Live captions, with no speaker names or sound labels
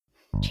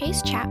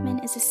Chase Chapman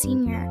is a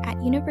senior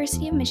at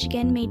University of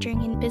Michigan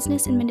majoring in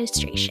business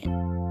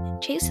administration.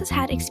 Chase has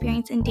had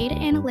experience in data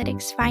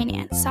analytics,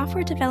 finance,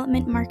 software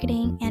development,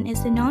 marketing, and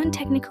is the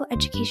non-technical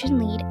education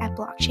lead at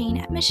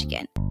Blockchain at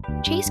Michigan.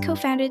 Chase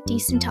co-founded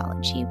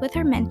Decentology with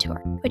her mentor,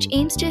 which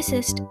aims to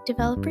assist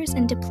developers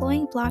in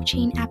deploying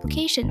blockchain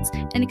applications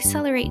and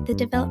accelerate the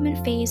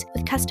development phase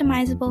with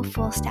customizable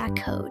full-stack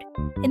code.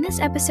 In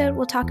this episode,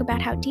 we'll talk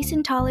about how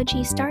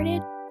Decentology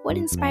started, what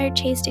inspired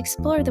Chase to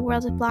explore the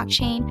world of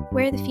blockchain,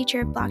 where the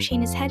future of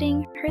blockchain is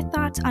heading, her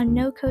thoughts on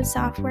no-code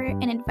software,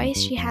 and advice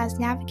she has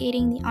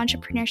navigating the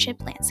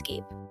entrepreneurship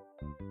landscape.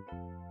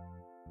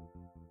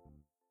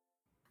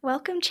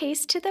 Welcome,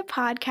 Chase, to the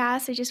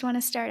podcast. I just want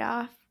to start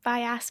off by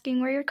asking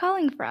where you're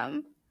calling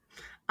from.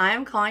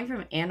 I'm calling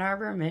from Ann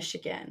Arbor,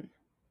 Michigan.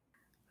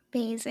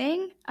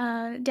 Amazing.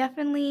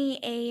 Definitely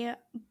a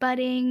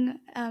budding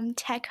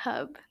tech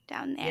hub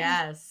down there.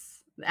 Yes.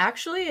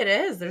 Actually, it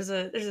is. There's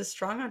a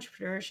strong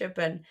entrepreneurship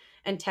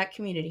and tech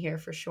community here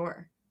for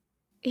sure.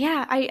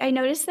 Yeah, I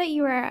noticed that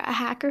you were a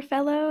hacker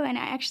fellow, and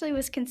I actually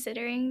was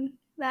considering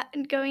that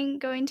going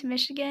to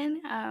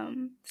Michigan.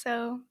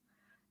 So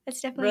it's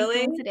definitely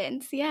Really? a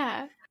coincidence.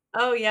 Yeah.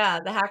 Oh yeah,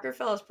 the Hacker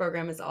Fellows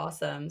program is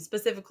awesome,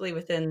 specifically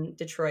within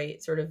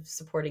Detroit, sort of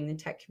supporting the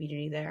tech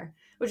community there,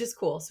 which is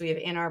cool. So we have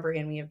Ann Arbor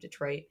and we have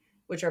Detroit,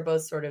 which are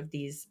both sort of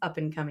these up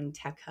and coming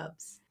tech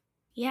hubs.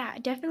 Yeah,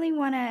 definitely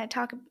want to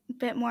talk a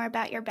bit more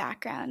about your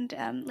background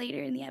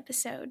later in the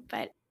episode.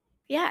 But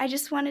yeah, I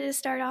just wanted to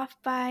start off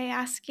by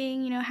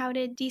asking, how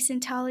did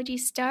Decentology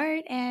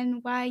start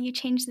and why you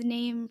changed the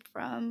name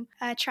from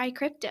Try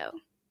Crypto?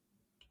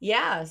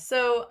 Yeah,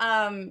 so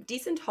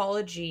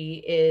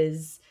Decentology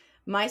is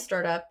my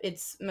startup.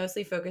 It's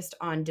mostly focused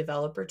on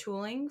developer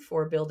tooling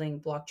for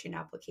building blockchain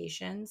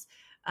applications.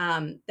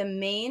 The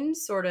main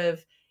sort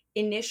of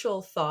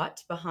initial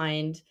thought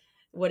behind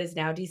what is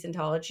now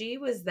Decentology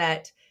was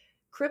that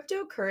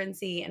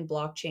cryptocurrency and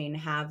blockchain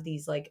have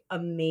these like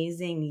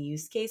amazing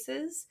use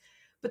cases,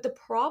 but the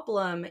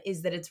problem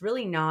is that it's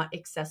really not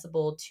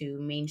accessible to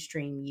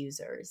mainstream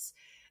users.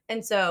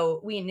 And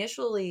so we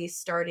initially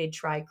started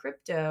Try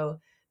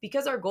Crypto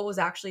because our goal was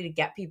actually to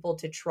get people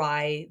to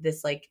try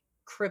this like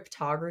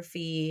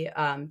cryptography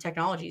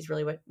technology is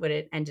really what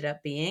it ended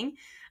up being.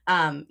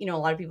 A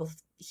lot of people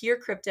hear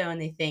crypto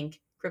and they think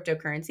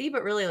cryptocurrency,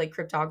 but really like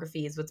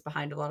cryptography is what's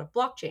behind a lot of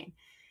blockchain.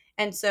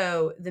 And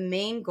so the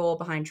main goal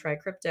behind Try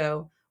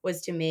Crypto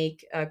was to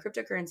make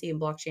cryptocurrency and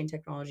blockchain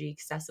technology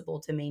accessible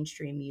to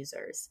mainstream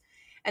users.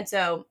 And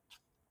so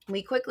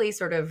we quickly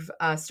sort of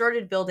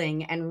started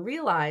building and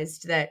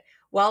realized that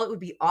while it would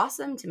be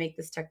awesome to make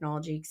this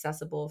technology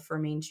accessible for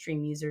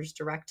mainstream users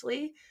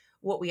directly,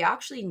 what we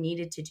actually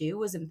needed to do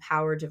was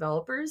empower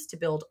developers to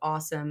build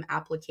awesome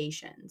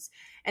applications.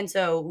 And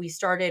so we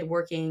started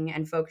working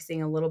and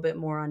focusing a little bit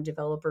more on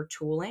developer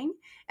tooling.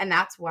 And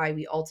that's why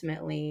we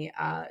ultimately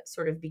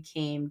sort of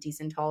became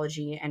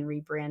Decentology and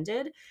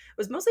rebranded. It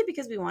was mostly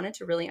because we wanted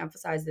to really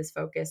emphasize this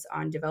focus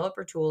on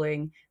developer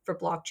tooling for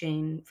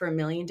blockchain for a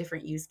million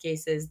different use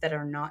cases that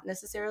are not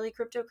necessarily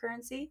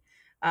cryptocurrency.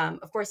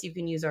 Of course, you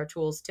can use our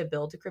tools to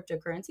build a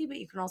cryptocurrency, but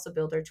you can also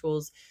build our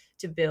tools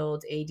to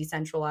build a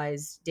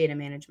decentralized data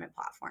management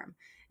platform.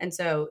 And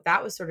so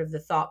that was sort of the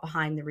thought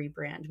behind the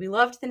rebrand. We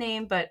loved the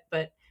name, but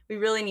we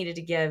really needed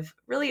to give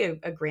really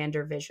a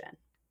grander vision.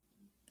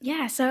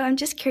 Yeah, so I'm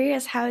just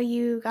curious how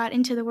you got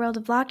into the world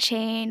of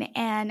blockchain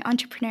and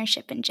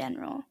entrepreneurship in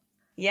general.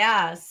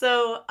 Yeah.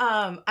 So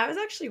I was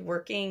actually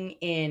working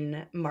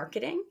in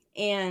marketing.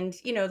 And,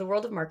 the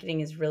world of marketing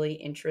is really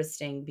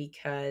interesting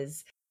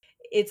because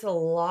it's a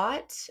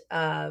lot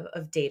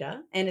of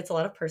data and it's a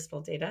lot of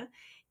personal data.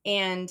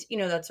 And,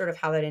 that's sort of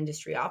how that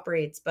industry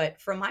operates. But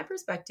from my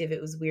perspective,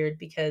 it was weird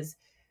because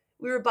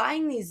we were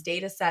buying these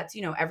data sets.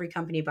 Every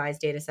company buys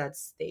data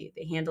sets, they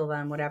handle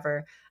them,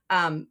 whatever.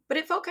 But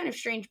it felt kind of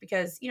strange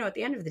because, at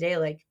the end of the day,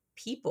 like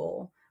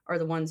people are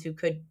the ones who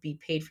could be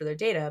paid for their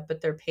data,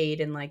 but they're paid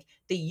in like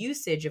the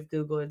usage of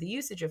Google or the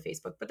usage of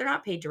Facebook, but they're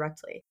not paid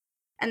directly.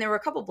 And there were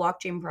a couple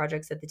blockchain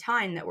projects at the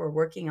time that were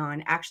working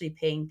on actually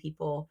paying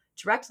people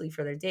directly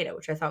for their data,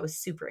 which I thought was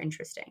super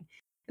interesting.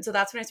 And so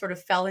that's when I sort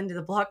of fell into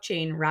the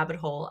blockchain rabbit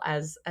hole,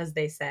 as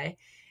they say.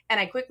 And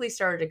I quickly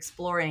started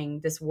exploring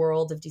this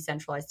world of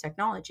decentralized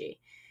technology.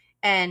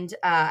 And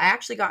I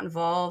actually got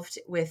involved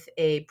with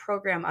a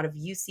program out of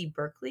UC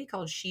Berkeley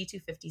called She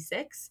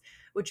 256,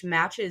 which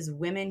matches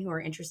women who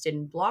are interested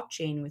in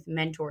blockchain with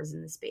mentors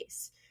in the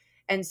space.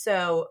 And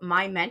so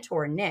my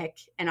mentor, Nick,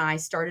 and I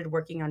started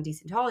working on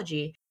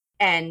Decentology.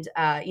 And,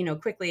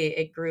 quickly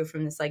it grew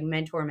from this like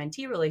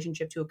mentor-mentee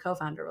relationship to a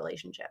co-founder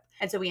relationship.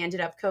 And so we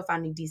ended up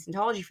co-founding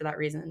Decentology for that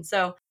reason.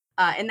 So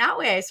in that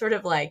way, I sort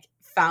of like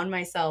found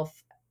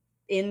myself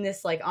in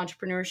this like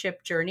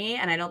entrepreneurship journey.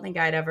 And I don't think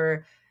I'd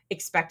ever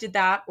expected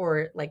that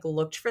or like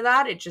looked for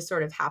that. It just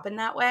sort of happened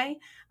that way.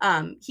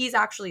 He's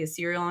actually a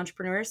serial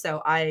entrepreneur.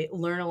 So I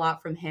learn a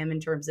lot from him in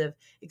terms of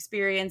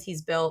experience.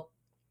 He's built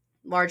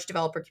large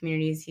developer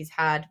communities. He's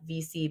had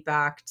VC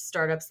backed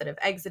startups that have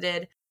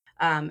exited.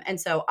 And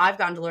so I've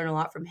gotten to learn a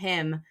lot from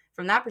him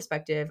from that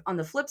perspective. On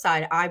the flip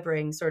side, I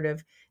bring sort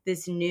of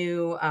this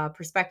new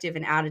perspective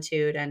and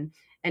attitude,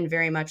 and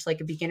very much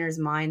like a beginner's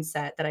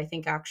mindset that I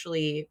think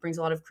actually brings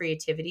a lot of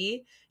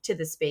creativity to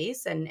the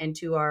space and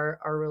to our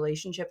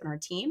relationship and our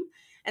team.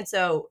 And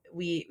so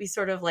we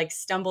sort of like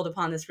stumbled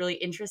upon this really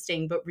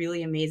interesting but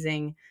really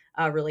amazing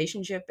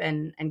relationship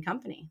and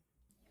company.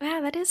 Wow,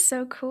 that is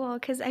so cool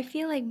because I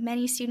feel like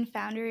many student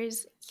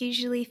founders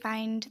usually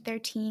find their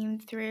team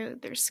through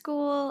their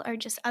school or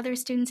just other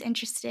students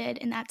interested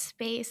in that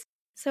space.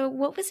 So,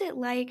 what was it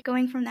like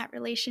going from that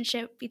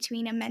relationship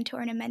between a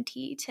mentor and a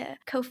mentee to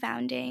co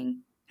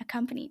founding a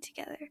company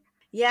together?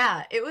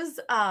 Yeah, it was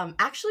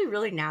actually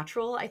really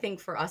natural. I think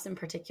for us in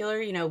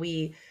particular,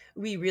 we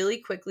really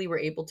quickly were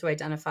able to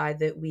identify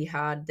that we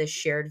had this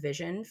shared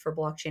vision for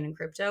blockchain and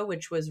crypto,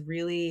 which was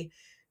really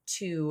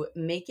to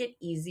make it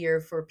easier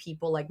for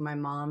people like my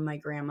mom, my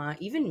grandma,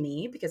 even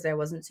me, because I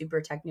wasn't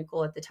super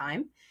technical at the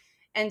time.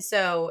 And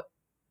so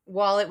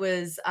while it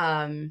was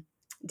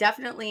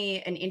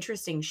definitely an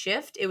interesting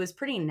shift, it was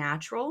pretty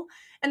natural.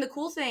 And the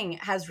cool thing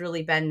has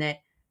really been that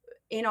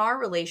in our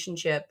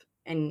relationship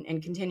and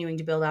continuing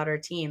to build out our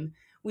team,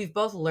 we've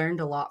both learned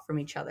a lot from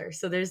each other.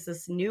 So there's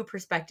this new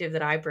perspective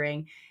that I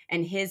bring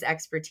and his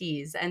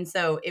expertise. And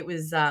so it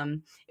was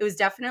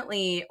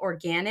definitely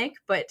organic,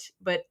 but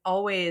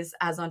always,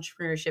 as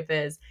entrepreneurship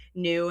is,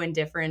 new and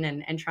different,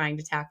 and trying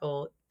to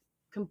tackle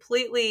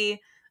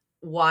completely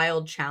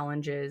wild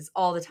challenges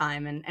all the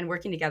time, and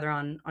working together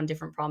on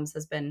different problems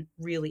has been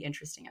really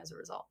interesting as a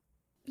result.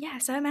 Yeah,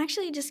 so I'm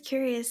actually just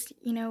curious,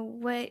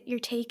 what your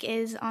take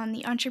is on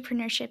the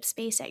entrepreneurship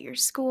space at your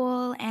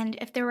school and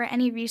if there were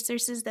any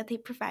resources that they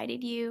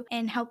provided you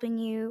in helping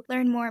you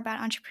learn more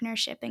about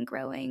entrepreneurship and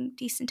growing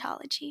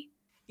Decentology.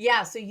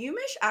 Yeah, so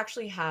UMich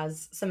actually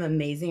has some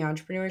amazing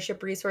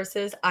entrepreneurship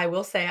resources. I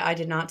will say I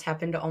did not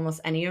tap into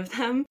almost any of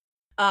them,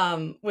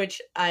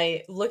 which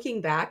I, looking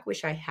back,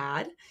 wish I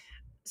had.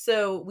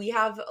 So we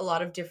have a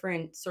lot of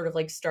different sort of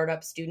like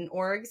startup student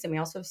orgs, and we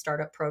also have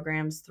startup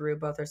programs through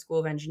both our School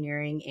of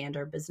Engineering and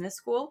our business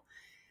school.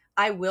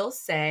 I will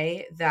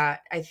say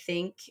that I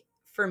think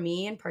for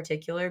me in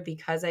particular,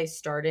 because I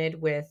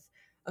started with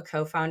a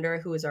co-founder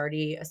who was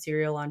already a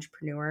serial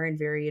entrepreneur and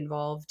very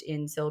involved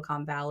in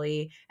Silicon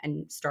Valley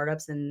and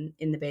startups in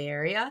the Bay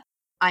Area,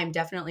 I'm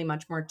definitely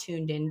much more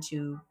tuned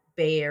into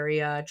Bay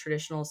Area,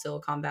 traditional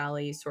Silicon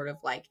Valley sort of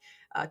like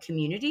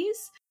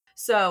communities.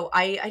 So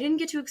I didn't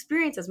get to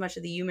experience as much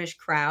of the UMich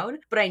crowd,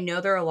 but I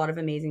know there are a lot of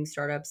amazing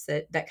startups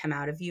that come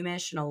out of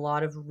UMich and a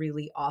lot of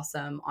really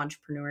awesome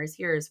entrepreneurs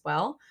here as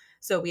well.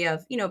 So we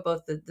have,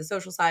 both the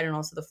social side and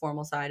also the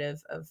formal side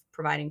of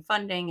providing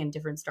funding and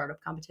different startup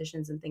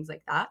competitions and things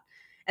like that.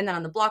 And then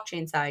on the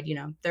blockchain side,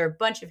 there are a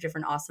bunch of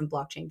different awesome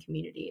blockchain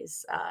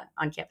communities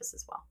on campus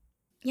as well.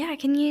 Yeah,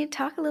 can you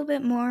talk a little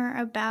bit more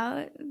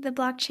about the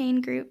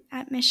blockchain group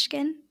at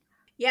Michigan?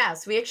 Yeah,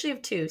 so we actually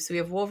have two. So we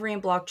have Wolverine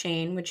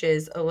Blockchain, which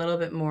is a little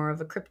bit more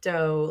of a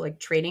crypto like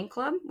trading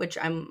club, which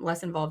I'm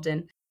less involved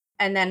in.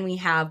 And then we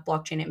have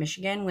Blockchain at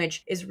Michigan,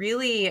 which is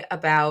really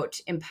about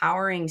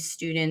empowering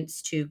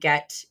students to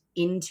get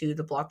into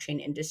the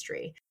blockchain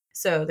industry.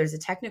 So there's a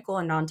technical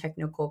and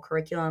non-technical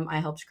curriculum. I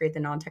helped create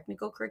the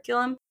non-technical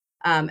curriculum.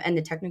 And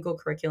the technical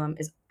curriculum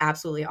is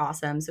absolutely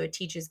awesome. So it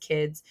teaches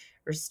kids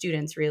or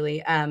students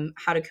really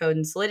how to code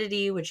in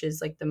Solidity, which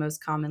is like the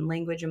most common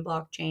language in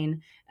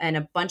blockchain, and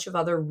a bunch of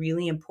other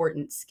really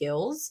important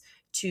skills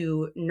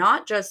to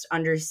not just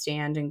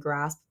understand and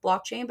grasp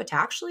blockchain, but to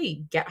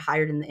actually get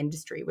hired in the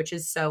industry, which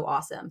is so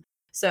awesome.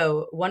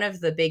 So, one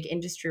of the big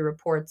industry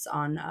reports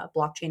on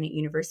blockchain at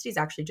universities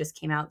actually just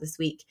came out this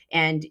week,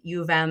 and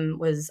U of M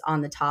was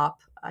on the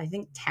top, I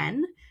think,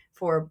 10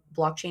 for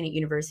blockchain at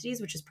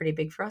universities, which is pretty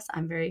big for us.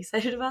 I'm very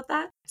excited about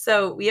that.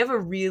 So, we have a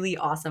really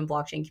awesome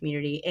blockchain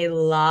community, a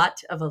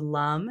lot of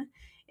alum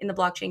in the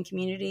blockchain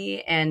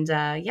community. And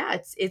yeah,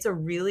 it's a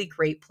really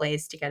great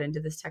place to get into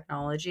this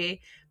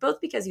technology, both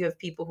because you have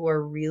people who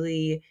are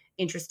really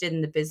interested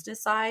in the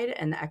business side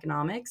and the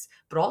economics,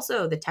 but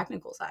also the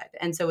technical side.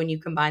 And so when you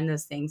combine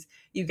those things,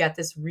 you get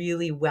this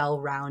really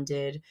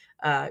well-rounded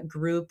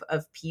group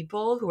of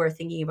people who are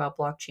thinking about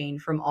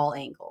blockchain from all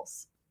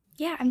angles.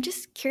 Yeah, I'm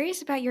just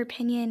curious about your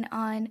opinion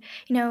on,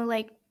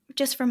 like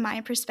just from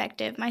my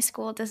perspective, my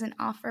school doesn't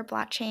offer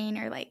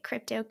blockchain or like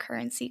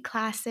cryptocurrency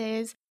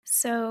classes.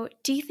 So,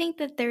 do you think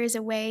that there is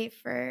a way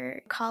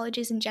for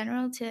colleges in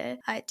general to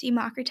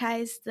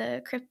democratize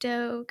the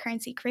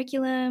cryptocurrency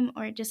curriculum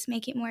or just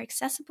make it more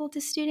accessible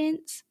to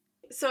students?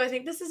 So I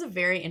think this is a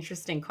very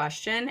interesting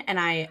question, and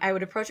I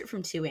would approach it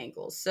from two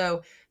angles.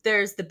 So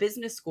there's the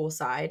business school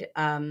side.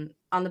 On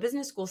the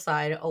business school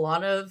side, a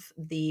lot of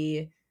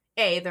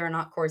there are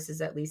not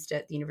courses, at least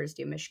at the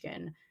University of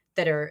Michigan,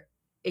 that are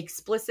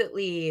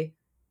explicitly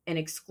and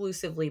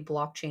exclusively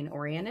blockchain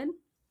oriented.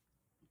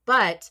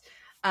 But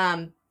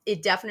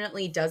it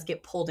definitely does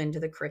get pulled into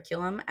the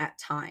curriculum at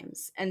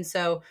times. And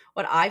so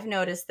what I've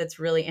noticed that's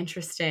really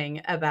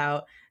interesting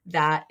about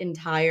that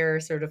entire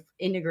sort of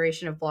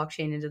integration of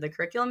blockchain into the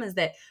curriculum is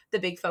that the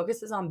big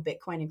focus is on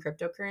Bitcoin and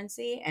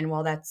cryptocurrency. And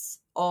while that's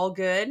all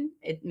good,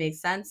 it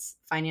makes sense.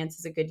 Finance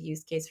is a good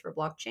use case for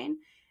blockchain.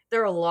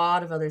 There are a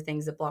lot of other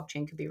things that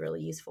blockchain could be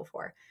really useful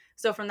for.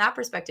 So from that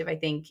perspective, I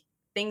think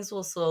things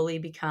will slowly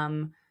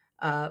become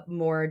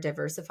more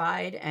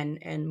diversified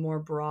and more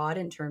broad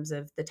in terms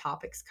of the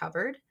topics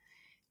covered.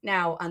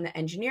 Now, on the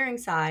engineering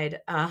side,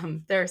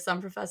 there are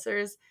some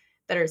professors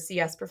that are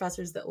CS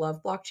professors that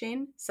love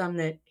blockchain, some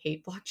that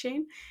hate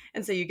blockchain.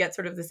 And so you get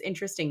sort of this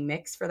interesting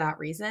mix for that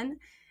reason.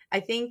 I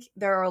think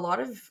there are a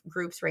lot of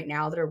groups right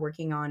now that are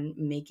working on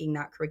making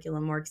that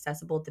curriculum more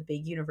accessible at the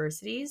big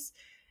universities,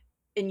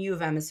 and U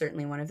of M is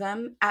certainly one of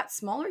them. At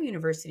smaller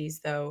universities,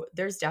 though,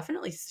 there's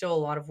definitely still a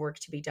lot of work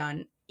to be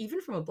done,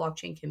 even from a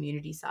blockchain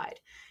community side,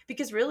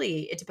 because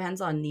really it depends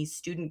on these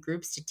student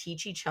groups to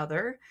teach each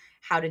other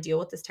how to deal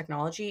with this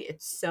technology.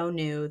 It's so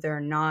new. There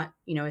are not,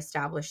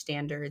 established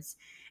standards.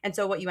 And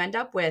so what you end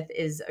up with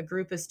is a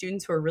group of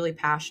students who are really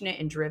passionate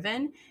and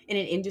driven in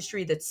an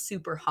industry that's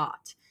super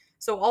hot.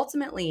 So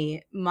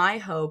ultimately, my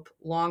hope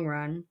long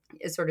run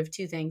is sort of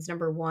two things.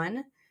 Number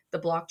one, the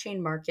blockchain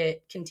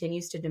market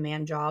continues to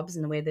demand jobs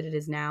in the way that it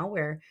is now,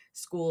 where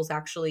schools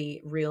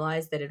actually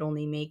realize that it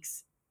only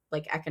makes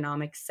like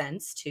economic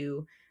sense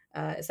to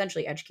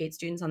essentially educate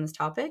students on this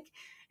topic.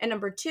 And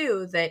number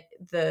two, that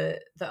the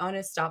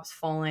onus stops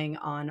falling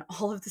on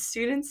all of the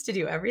students to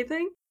do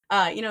everything.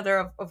 There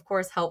are of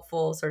course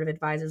helpful sort of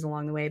advisors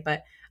along the way,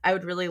 but I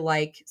would really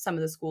like some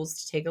of the schools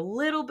to take a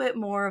little bit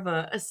more of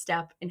a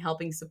step in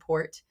helping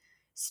support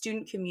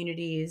student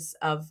communities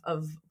of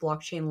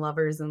blockchain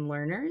lovers and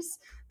learners.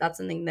 That's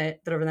something that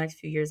over the next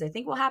few years I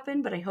think will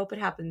happen, but I hope it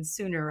happens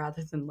sooner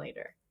rather than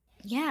later.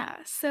 Yeah,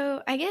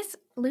 so I guess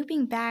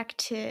looping back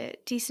to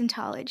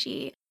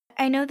Decentology,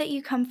 I know that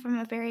you come from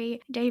a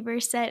very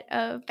diverse set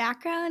of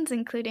backgrounds,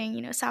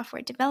 including,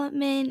 software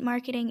development,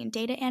 marketing, and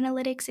data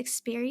analytics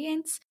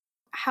experience.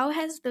 How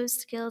has those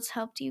skills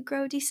helped you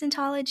grow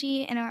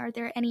Decentology, and are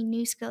there any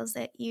new skills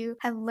that you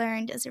have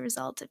learned as a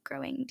result of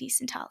growing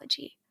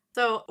Decentology?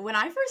 So when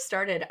I first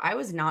started, I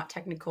was not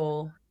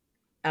technical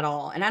at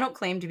all. And I don't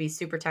claim to be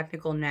super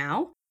technical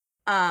now.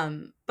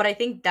 But I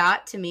think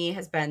that to me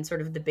has been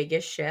sort of the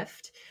biggest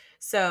shift.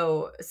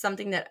 So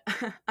something that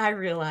I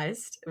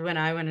realized when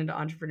I went into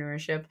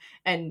entrepreneurship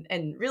and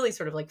really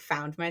sort of like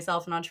found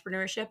myself in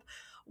entrepreneurship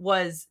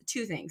was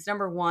two things.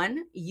 Number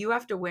one, you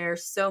have to wear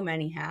so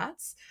many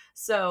hats.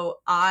 So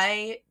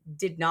I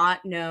did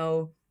not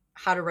know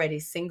how to write a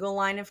single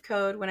line of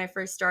code when I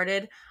first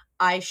started.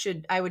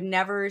 I would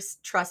never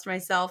trust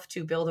myself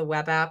to build a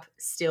web app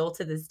still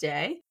to this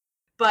day.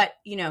 But,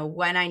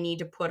 when I need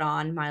to put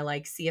on my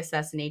like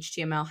CSS and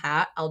HTML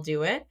hat, I'll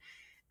do it.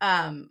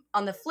 On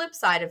the flip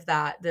side of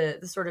that, the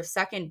sort of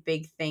second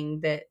big thing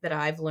that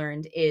I've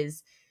learned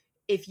is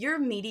if you're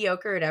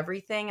mediocre at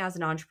everything as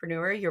an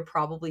entrepreneur, you're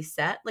probably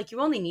set. Like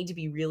you only need to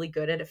be really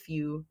good at a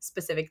few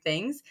specific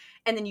things,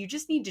 and then you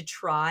just need to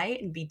try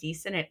and be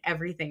decent at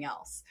everything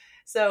else.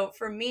 So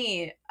for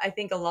me, I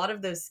think a lot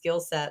of those skill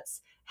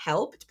sets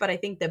helped, but I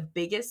think the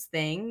biggest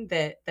thing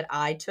that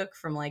I took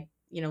from like,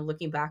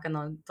 looking back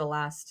on the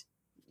last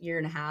year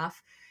and a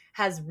half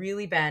has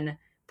really been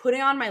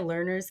putting on my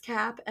learner's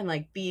cap and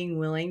like being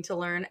willing to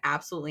learn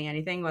absolutely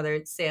anything, whether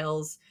it's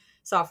sales,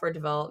 software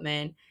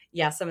development,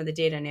 some of the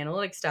data and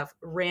analytics stuff,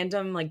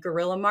 random like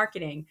guerrilla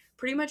marketing,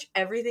 pretty much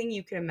everything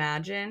you can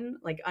imagine,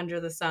 like under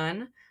the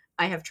sun,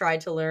 I have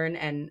tried to learn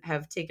and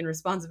have taken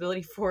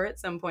responsibility for at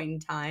some point in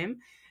time.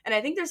 And I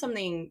think there's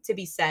something to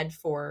be said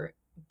for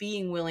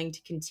being willing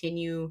to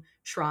continue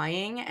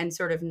trying and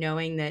sort of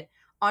knowing that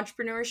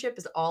entrepreneurship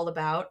is all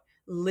about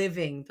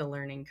living the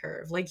learning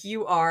curve. Like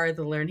you are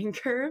the learning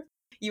curve.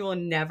 You will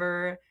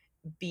never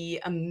be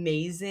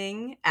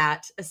amazing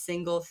at a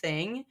single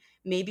thing.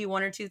 Maybe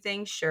one or two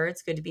things, sure,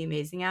 it's good to be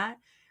amazing at,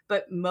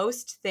 but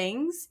most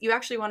things you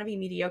actually want to be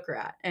mediocre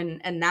at.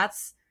 And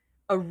that's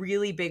a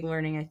really big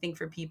learning, I think,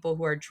 for people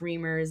who are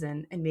dreamers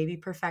and maybe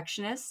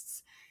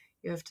perfectionists.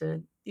 You have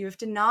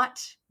to not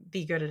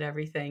be good at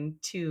everything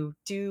to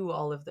do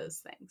all of those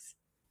things.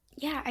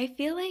 Yeah, I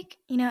feel like,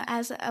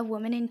 as a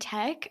woman in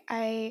tech,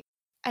 I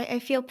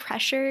feel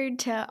pressured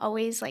to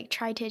always like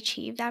try to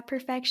achieve that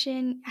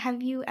perfection.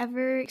 Have you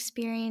ever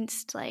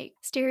experienced like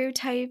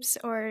stereotypes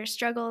or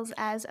struggles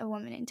as a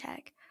woman in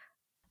tech?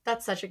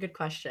 That's such a good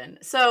question.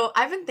 So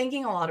I've been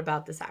thinking a lot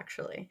about this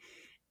actually.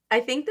 I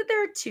think that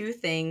there are two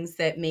things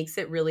that makes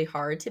it really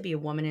hard to be a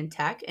woman in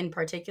tech, and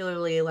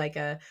particularly like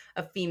a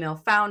female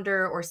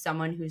founder or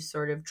someone who's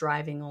sort of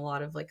driving a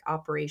lot of like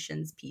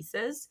operations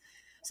pieces.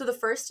 So the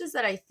first is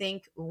that I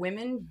think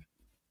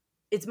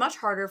it's much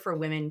harder for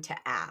women to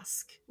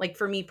ask, like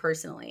for me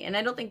personally. And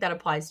I don't think that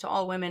applies to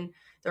all women.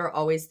 There are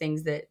always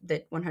things that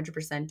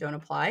 100% don't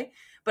apply.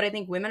 But I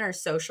think women are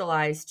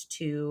socialized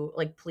to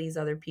like please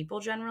other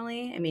people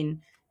generally. I mean,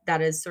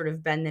 that has sort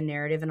of been the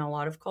narrative in a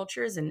lot of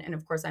cultures. And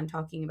of course, I'm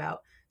talking about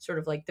sort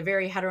of like the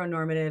very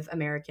heteronormative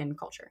American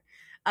culture.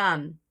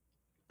 Um,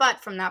 But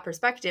from that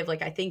perspective,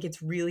 like, I think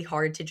it's really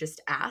hard to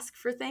just ask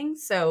for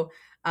things. So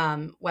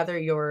whether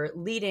you're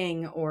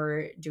leading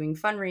or doing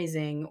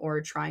fundraising or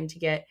trying to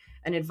get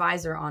an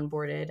advisor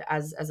onboarded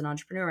as an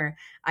entrepreneur,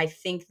 I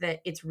think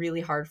that it's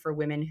really hard for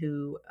women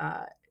who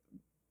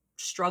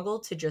struggle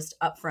to just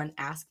upfront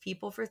ask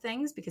people for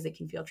things because it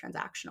can feel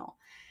transactional.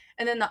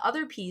 And then the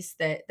other piece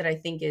that I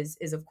think is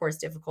of course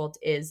difficult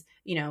is,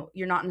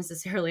 you're not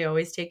necessarily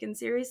always taken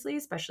seriously,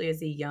 especially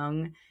as a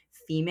young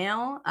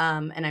female.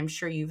 And I'm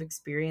sure you've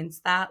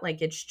experienced that.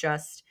 Like, it's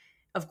just,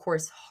 of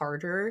course,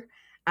 harder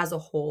as a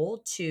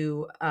whole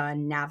to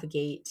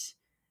navigate.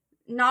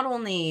 Not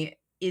only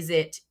is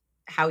it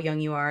how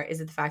young you are,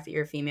 is it the fact that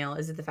you're a female,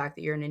 is it the fact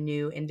that you're in a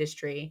new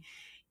industry?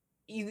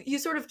 You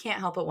sort of can't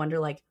help but wonder,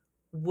 like,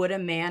 would a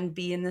man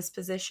be in this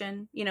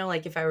position?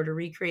 Like, if I were to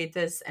recreate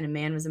this and a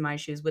man was in my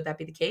shoes, would that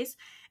be the case?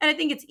 And I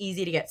think it's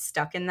easy to get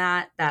stuck in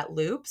that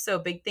loop. So a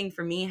big thing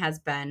for me has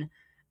been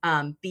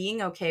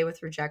being okay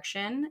with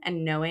rejection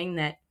and knowing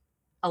that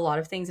a lot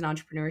of things in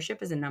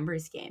entrepreneurship is a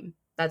numbers game.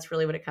 That's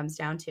really what it comes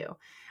down to.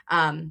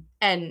 And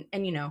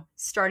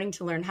starting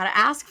to learn how to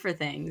ask for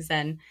things.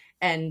 And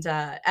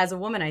as a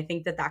woman, I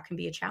think that can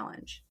be a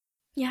challenge.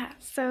 Yeah.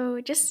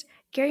 So just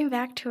getting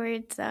back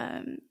towards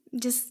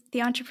just the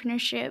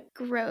entrepreneurship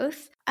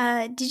growth,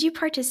 did you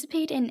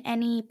participate in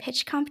any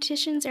pitch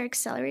competitions or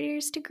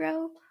accelerators to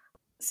grow?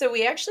 So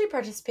we actually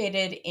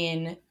participated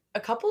in a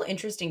couple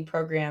interesting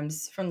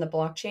programs from the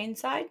blockchain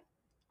side.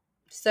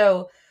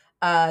 So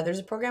there's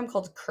a program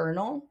called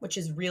Kernel, which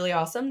is really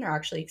awesome. They're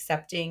actually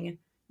accepting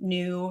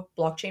new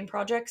blockchain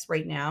projects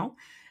right now.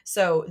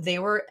 So they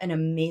were an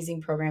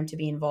amazing program to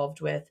be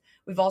involved with.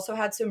 We've also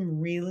had some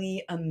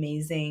really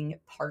amazing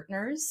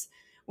partners,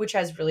 which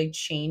has really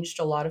changed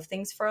a lot of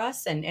things for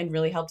us and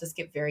really helped us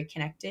get very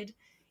connected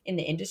in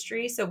the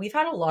industry. So we've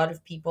had a lot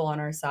of people on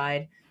our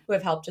side who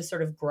have helped us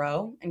sort of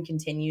grow and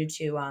continue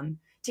to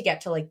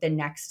get to like the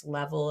next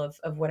level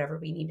of whatever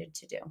we needed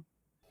to do.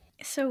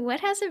 So what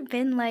has it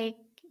been like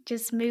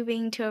just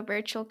moving to a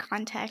virtual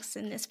context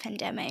in this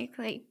pandemic?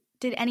 Like,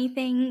 did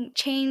anything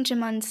change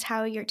amongst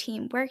how your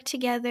team worked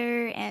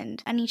together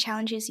and any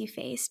challenges you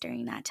faced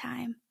during that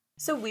time?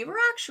 So we were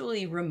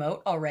actually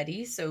remote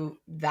already, so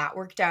that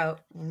worked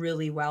out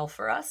really well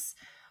for us.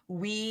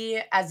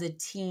 We as a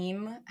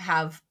team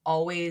have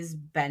always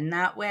been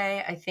that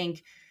way. I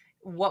think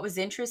what was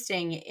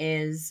interesting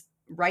is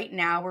right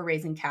now we're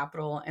raising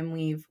capital and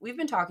we've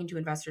been talking to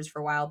investors for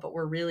a while, but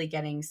we're really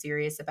getting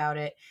serious about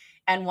it.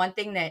 And one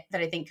thing that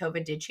I think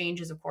COVID did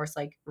change is, of course,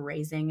 like,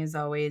 raising is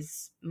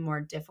always more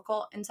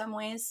difficult in some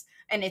ways,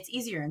 and it's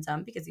easier in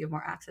some because you have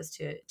more access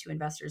to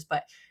investors.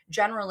 But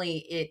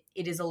generally,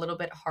 it is a little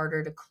bit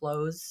harder to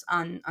close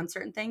on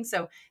certain things.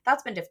 So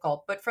that's been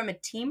difficult. But from a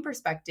team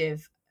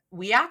perspective,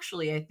 we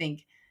actually, I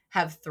think,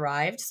 have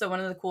thrived. So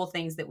one of the cool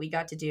things that we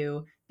got to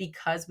do,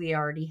 because we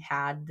already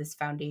had this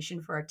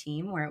foundation for our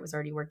team where it was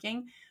already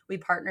working, we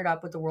partnered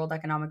up with the World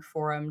Economic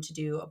Forum to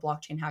do a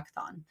blockchain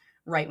hackathon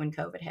right when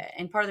COVID hit.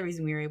 And part of the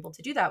reason we were able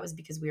to do that was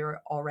because we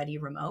were already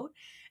remote.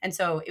 And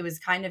so it was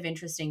kind of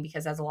interesting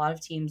because as a lot of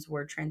teams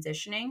were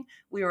transitioning,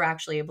 we were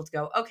actually able to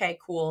go, okay,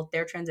 cool,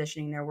 they're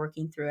transitioning, they're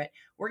working through it.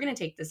 We're going to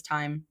take this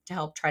time to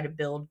help try to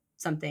build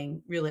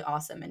something really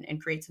awesome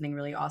and create something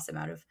really awesome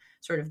out of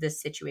sort of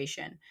this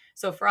situation.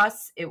 So for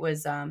us, it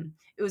was an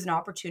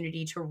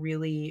opportunity to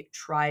really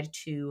try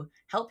to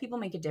help people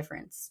make a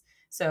difference.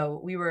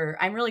 So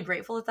I'm really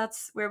grateful that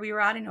that's where we were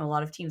at. I know a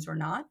lot of teams were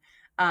not.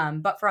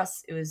 But for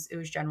us, it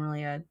was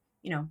generally a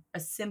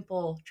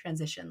simple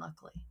transition,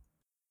 luckily.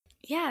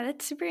 Yeah,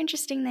 that's super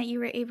interesting that you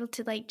were able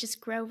to like just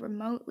grow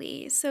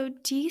remotely. So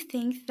do you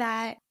think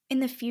that in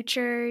the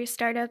future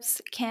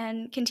startups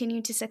can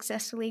continue to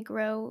successfully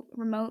grow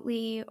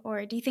remotely,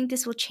 or do you think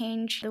this will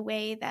change the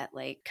way that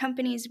like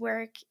companies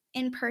work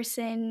in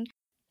person?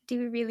 Do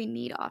we really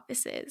need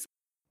offices?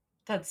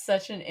 That's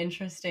such an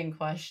interesting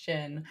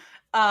question.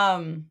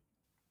 Do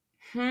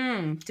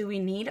we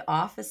need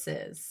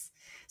offices?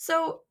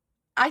 So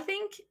I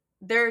think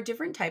there are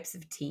different types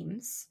of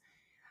teams.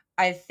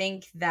 I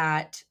think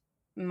that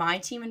my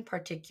team in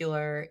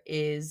particular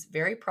is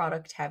very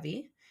product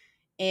heavy,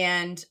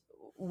 and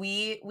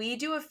we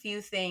do a few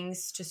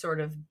things to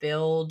sort of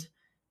build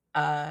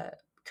uh,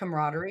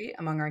 camaraderie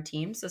among our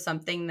team. So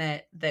something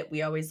that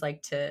we always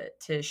like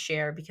to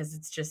share, because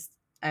it's just,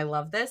 I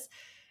love this.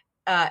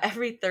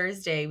 Every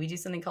Thursday we do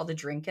something called a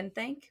drink and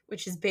think,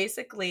 which is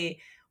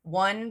basically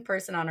one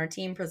person on our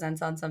team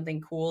presents on something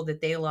cool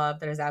that they love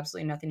that has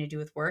absolutely nothing to do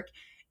with work,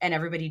 and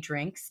everybody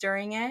drinks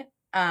during it.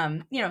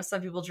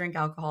 Some people drink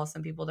alcohol,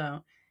 some people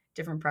don't,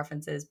 different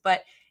preferences.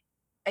 But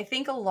I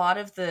think a lot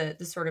of the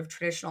sort of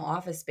traditional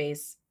office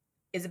space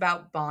is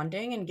about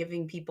bonding and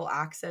giving people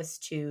access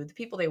to the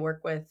people they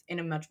work with in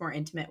a much more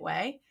intimate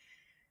way.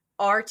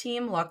 Our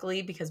team,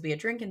 luckily, because we had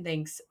drink and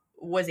things,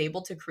 was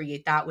able to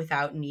create that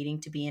without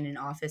needing to be in an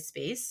office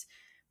space.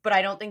 But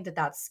I don't think that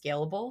that's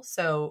scalable.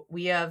 So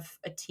we have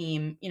a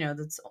team,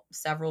 that's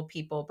several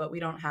people, but we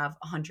don't have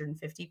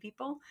 150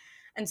 people.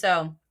 And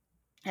so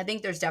I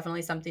think there's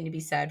definitely something to be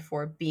said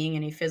for being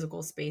in a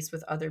physical space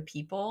with other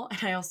people.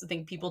 And I also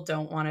think people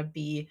don't want to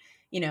be,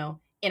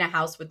 in a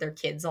house with their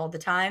kids all the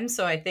time.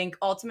 So I think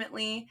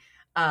ultimately,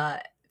 uh,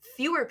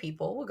 fewer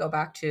people will go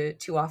back to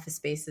office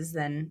spaces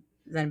than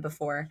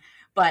before.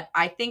 But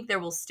I think there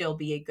will still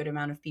be a good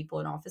amount of people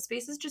in office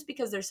spaces just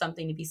because there's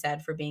something to be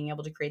said for being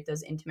able to create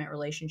those intimate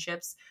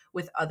relationships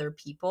with other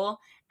people.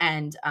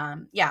 And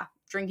yeah,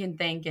 drink and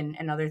think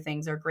and other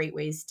things are great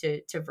ways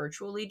to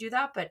virtually do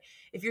that. But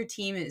if your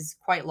team is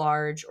quite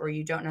large or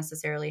you don't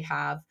necessarily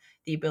have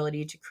the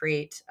ability to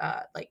create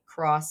like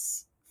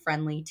cross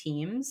friendly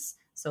teams,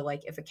 so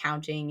like if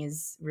accounting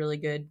is really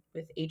good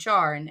with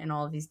HR and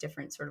all of these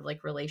different sort of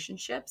like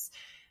relationships,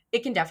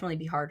 it can definitely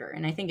be harder.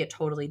 And I think it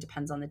totally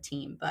depends on the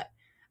team. But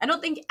I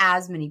don't think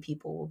as many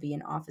people will be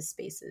in office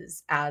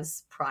spaces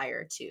as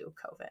prior to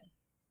COVID.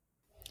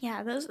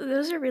 Yeah, those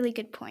are really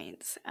good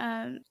points.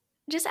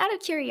 Just out of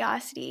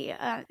curiosity,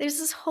 there's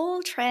this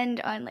whole trend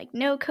on like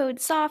no code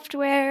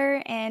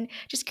software and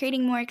just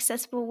creating more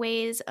accessible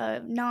ways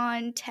of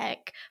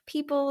non-tech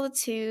people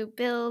to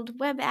build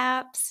web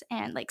apps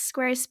and like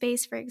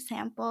Squarespace, for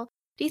example.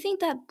 Do you think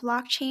that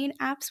blockchain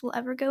apps will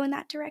ever go in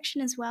that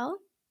direction as well?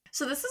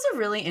 So this is a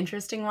really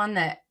interesting one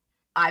that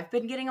I've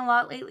been getting a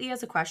lot lately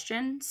as a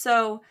question.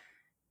 So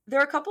there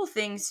are a couple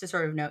things to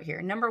sort of note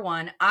here. Number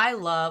one, I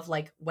love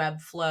like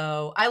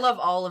Webflow. I love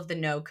all of the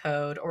no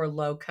code or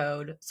low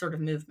code sort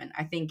of movement.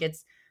 I think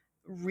it's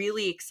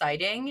really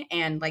exciting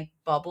and like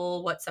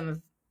bubble what some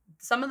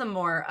of the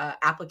more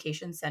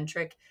application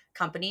centric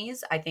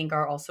companies I think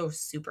are also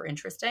super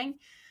interesting.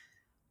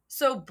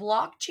 So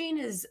blockchain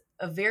is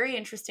a very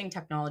interesting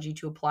technology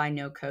to apply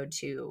no code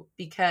to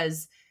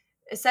because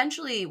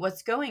essentially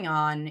what's going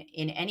on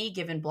in any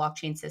given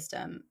blockchain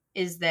system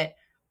is that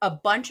a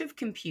bunch of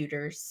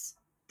computers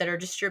that are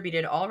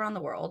distributed all around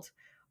the world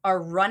are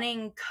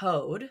running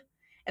code,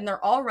 and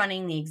they're all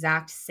running the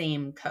exact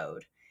same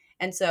code.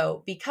 And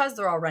so because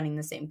they're all running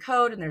the same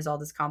code and there's all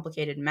this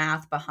complicated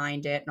math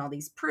behind it and all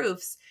these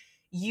proofs,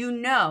 you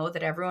know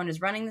that everyone is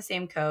running the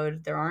same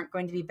code. There aren't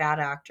going to be bad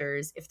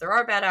actors. If there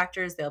are bad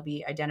actors, they'll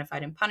be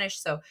identified and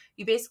punished. So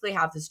you basically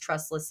have this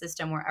trustless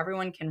system where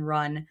everyone can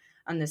run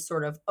on this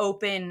sort of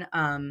open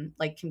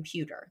like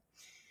computer.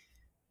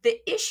 The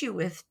issue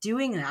with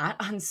doing that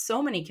on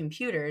so many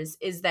computers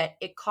is that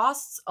it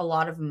costs a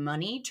lot of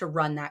money to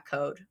run that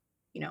code,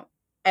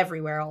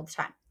 everywhere all the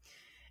time.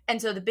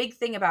 And so the big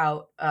thing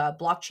about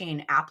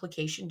blockchain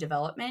application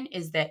development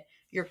is that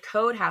your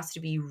code has to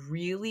be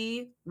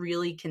really,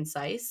 really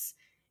concise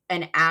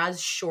and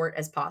as short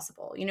as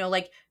possible.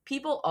 Like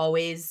people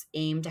always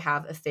aim to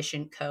have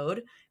efficient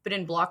code, but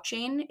in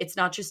blockchain, it's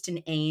not just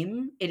an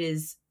aim, it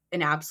is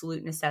an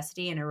absolute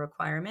necessity and a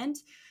requirement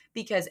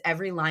because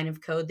every line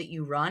of code that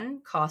you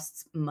run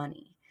costs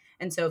money.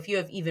 And so if you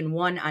have even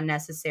one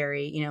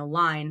unnecessary,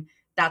 line,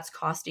 that's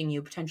costing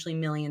you potentially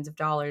millions of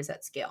dollars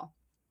at scale.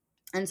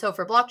 And so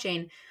for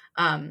blockchain,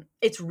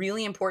 it's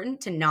really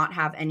important to not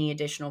have any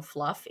additional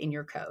fluff in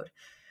your code.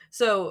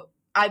 So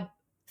I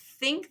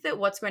think that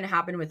what's going to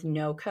happen with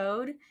no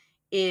code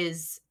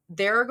is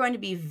there are going to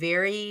be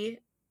very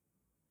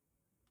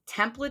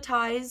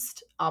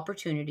templatized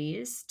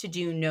opportunities to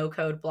do no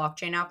code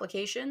blockchain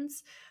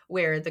applications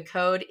where the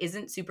code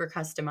isn't super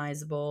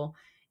customizable.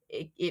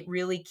 It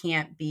really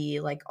can't be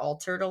like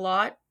altered a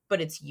lot,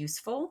 but it's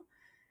useful.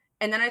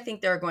 And then I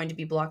think there are going to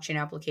be blockchain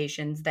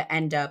applications that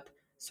end up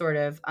sort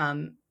of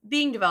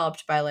being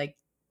developed by like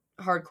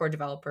hardcore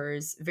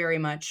developers, very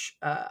much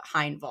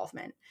high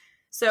involvement.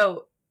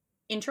 So,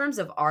 in terms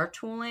of our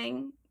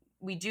tooling,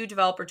 we do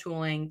developer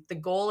tooling. The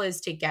goal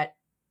is to get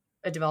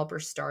a developer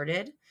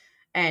started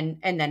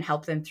and then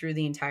help them through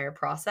the entire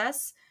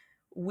process.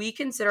 We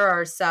consider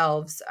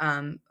ourselves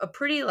a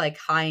pretty like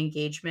high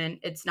engagement.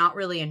 It's not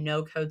really a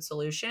no code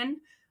solution,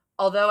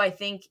 although I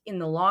think in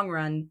the long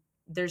run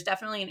there's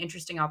definitely an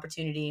interesting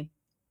opportunity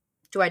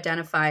to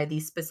identify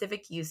these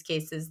specific use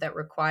cases that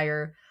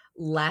require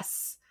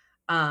less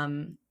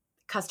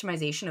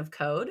customization of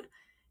code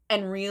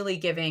and really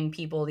giving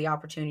people the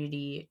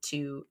opportunity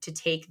to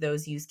take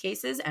those use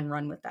cases and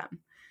run with them.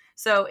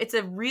 So it's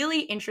a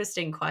really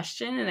interesting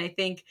question, and I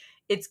think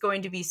it's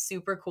going to be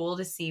super cool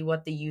to see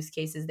what the use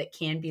cases that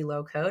can be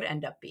low code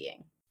end up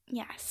being.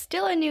 Yeah,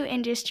 still a new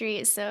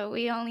industry, so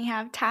we only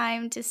have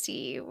time to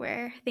see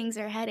where things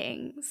are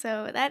heading.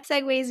 So that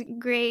segues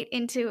great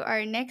into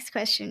our next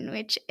question,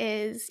 which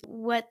is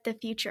what the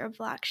future of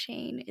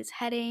blockchain is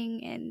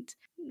heading and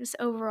just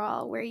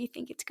overall where you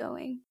think it's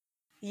going.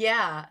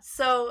 Yeah,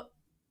 so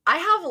I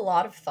have a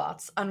lot of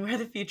thoughts on where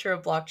the future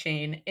of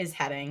blockchain is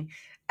heading.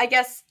 I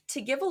guess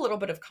to give a little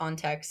bit of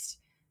context,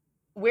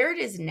 where it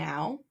is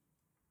now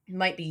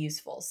might be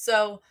useful.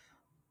 So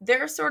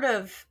there are sort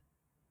of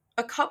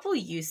a couple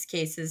use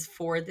cases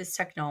for this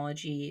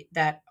technology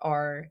that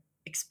are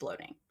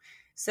exploding.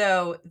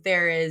 So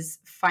there is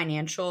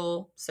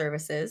financial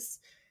services.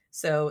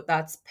 So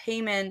that's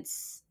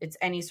payments, it's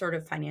any sort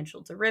of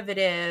financial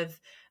derivative,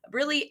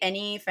 really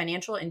any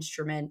financial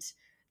instrument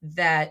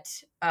that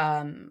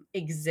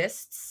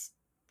exists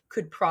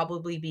could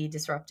probably be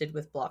disrupted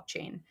with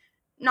blockchain.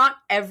 Not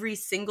every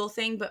single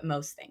thing, but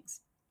most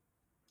things.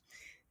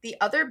 The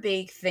other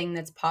big thing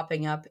that's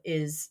popping up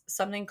is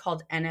something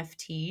called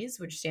NFTs,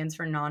 which stands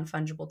for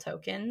non-fungible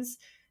tokens.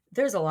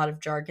 There's a lot of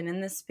jargon in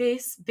this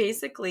space.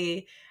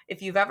 Basically,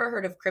 if you've ever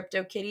heard of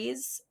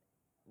CryptoKitties,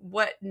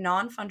 what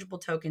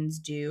non-fungible tokens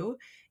do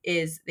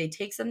is they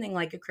take something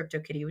like a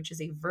CryptoKitty, which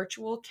is a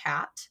virtual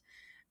cat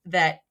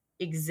that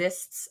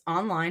exists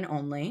online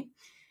only,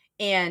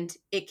 and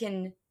it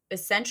can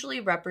essentially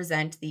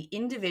represent the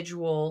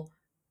individual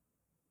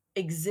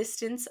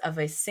existence of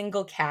a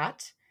single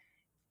cat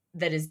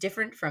that is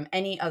different from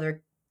any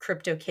other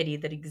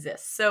CryptoKitty that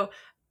exists. So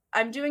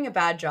I'm doing a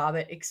bad job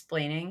at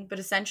explaining, but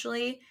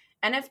essentially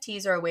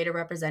NFTs are a way to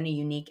represent a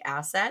unique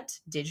asset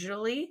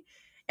digitally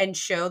and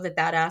show that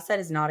that asset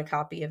is not a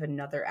copy of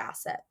another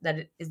asset, that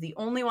it is the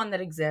only one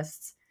that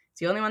exists. It's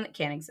the only one that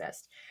can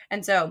exist.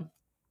 And so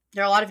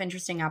there are a lot of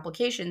interesting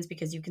applications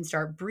because you can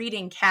start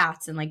breeding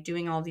cats and like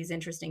doing all these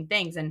interesting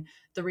things. And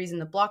the reason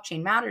the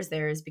blockchain matters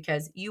there is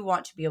because you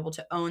want to be able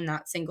to own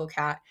that single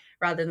cat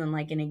rather than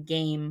like in a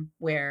game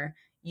where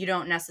you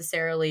don't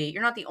necessarily,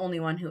 you're not the only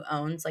one who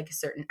owns like a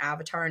certain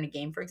avatar in a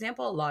game, for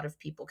example. A lot of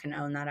people can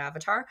own that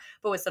avatar.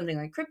 But with something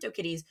like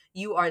CryptoKitties,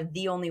 you are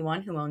the only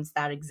one who owns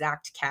that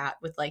exact cat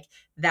with like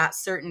that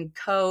certain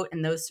coat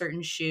and those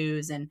certain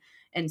shoes.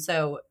 And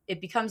so it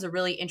becomes a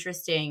really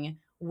interesting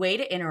way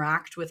to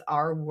interact with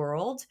our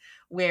world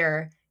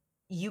where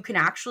you can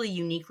actually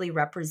uniquely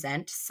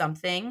represent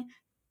something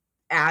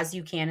as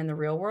you can in the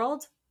real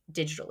world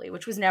digitally,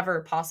 which was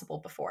never possible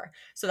before.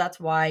 So that's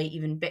why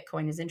even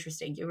Bitcoin is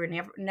interesting. You were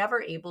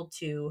never able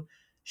to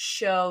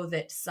show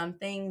that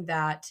something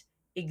that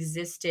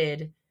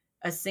existed,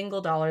 a single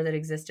dollar that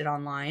existed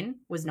online,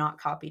 was not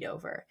copied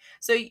over.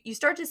 So you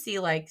start to see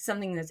like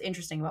something that's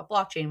interesting about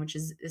blockchain, which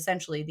is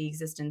essentially the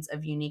existence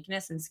of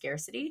uniqueness and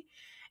scarcity.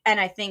 And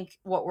I think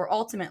what we're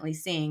ultimately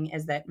seeing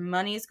is that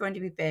money is going to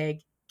be big,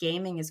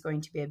 gaming is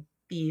going to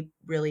be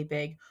really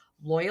big,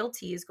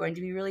 loyalty is going to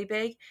be really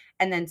big.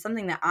 And then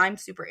something that I'm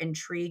super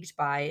intrigued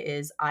by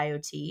is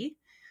IoT.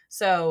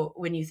 So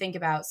when you think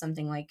about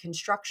something like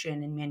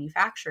construction and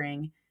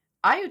manufacturing,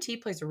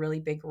 IoT plays a really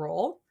big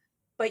role,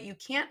 but you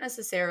can't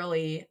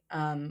necessarily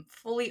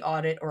fully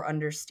audit or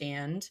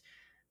understand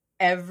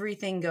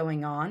everything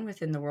going on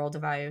within the world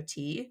of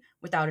IoT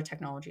without a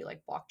technology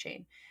like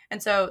blockchain.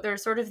 And so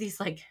there's sort of these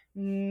like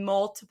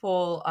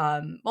multiple,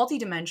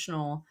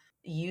 multi-dimensional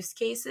use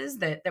cases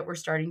that we're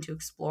starting to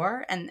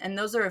explore. And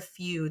those are a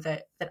few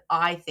that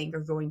I think are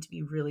going to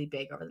be really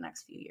big over the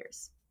next few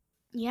years.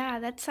 Yeah,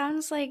 that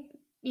sounds like,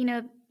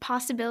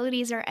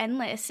 possibilities are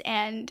endless.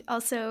 And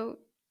also,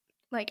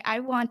 like,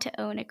 I want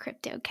to own a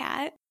crypto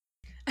cat.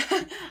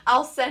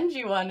 I'll send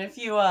you one if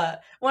you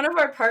one of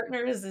our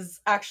partners is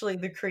actually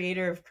the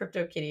creator of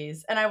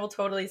CryptoKitties, and I will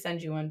totally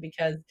send you one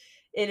because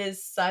it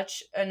is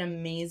such an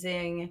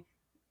amazing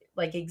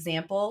like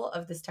example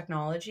of this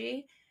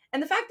technology.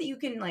 And the fact that you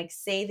can like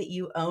say that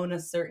you own a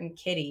certain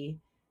kitty,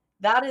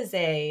 that is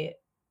a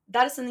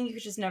that is something you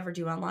could just never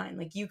do online.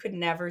 Like you could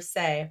never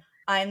say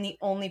I'm the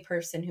only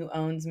person who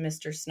owns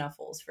Mr.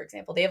 Snuffles, for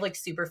example. They have like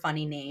super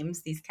funny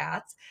names, these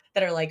cats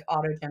that are like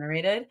auto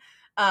generated.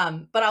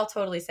 But I'll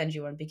totally send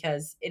you one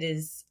because it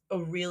is a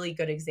really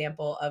good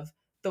example of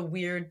the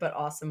weird but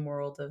awesome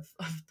world of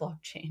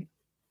blockchain.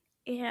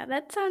 Yeah,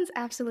 that sounds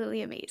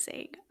absolutely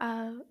amazing.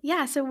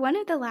 Yeah, so one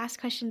of the last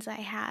questions I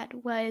had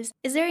was,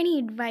 is there any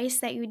advice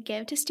that you would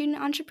give to student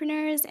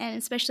entrepreneurs and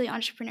especially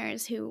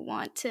entrepreneurs who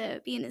want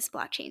to be in this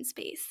blockchain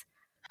space?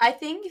 I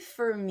think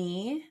for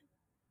me,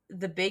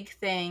 the big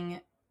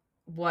thing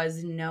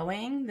was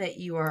knowing that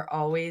you are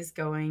always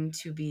going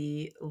to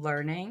be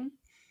learning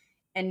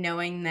and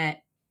knowing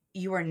that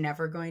you are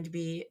never going to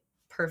be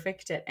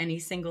perfect at any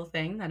single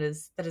thing. That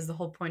is the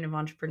whole point of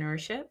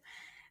entrepreneurship.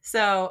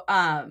 So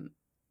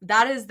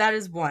that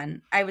is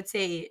one. I would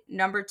say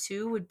number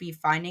two would be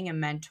finding a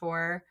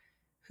mentor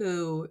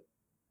who,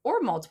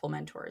 or multiple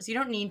mentors. You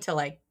don't need to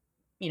like,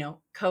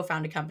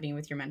 co-found a company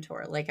with your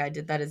mentor like I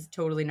did. That is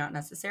totally not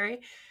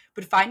necessary.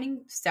 But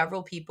finding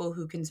several people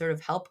who can sort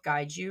of help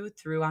guide you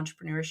through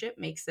entrepreneurship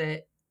makes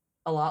it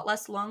a lot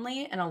less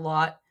lonely and a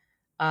lot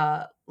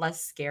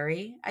less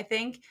scary, I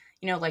think.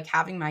 Like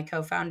having my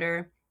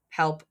co-founder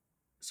help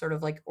sort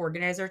of like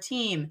organize our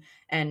team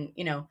and,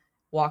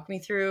 walk me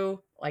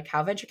through like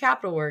how venture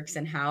capital works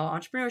and how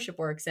entrepreneurship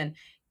works. And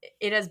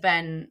it has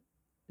been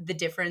the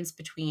difference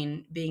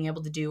between being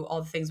able to do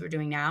all the things we're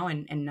doing now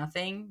and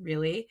nothing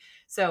really.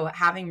 So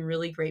having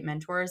really great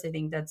mentors, I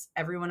think that's,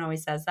 everyone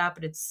always says that,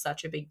 but it's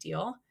such a big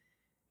deal.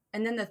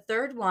 And then the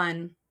third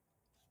one,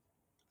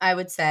 I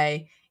would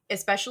say,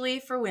 especially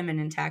for women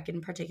in tech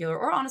in particular,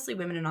 or honestly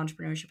women in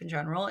entrepreneurship in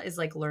general, is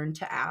like learn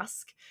to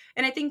ask.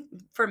 And I think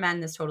for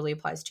men this totally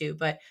applies too.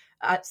 But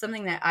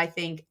something that I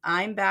think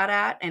I'm bad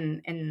at,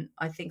 and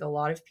I think a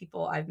lot of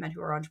people I've met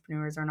who are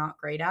entrepreneurs are not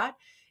great at,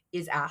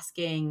 is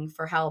asking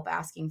for help,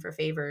 asking for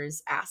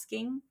favors,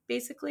 asking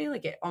basically.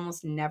 Like it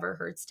almost never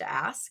hurts to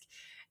ask,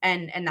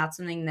 and that's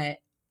something that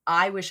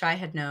I wish I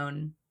had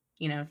known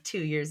 2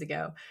 years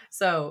ago.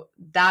 So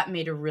that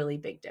made a really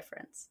big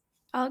difference.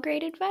 All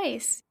great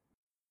advice.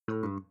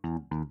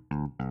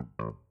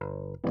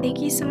 Thank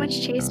you so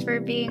much, Chase, for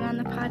being on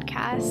the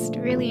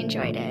podcast. Really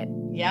enjoyed it.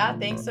 Yeah,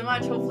 thanks so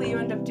much. Hopefully you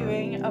end up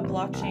doing a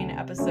blockchain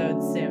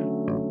episode soon.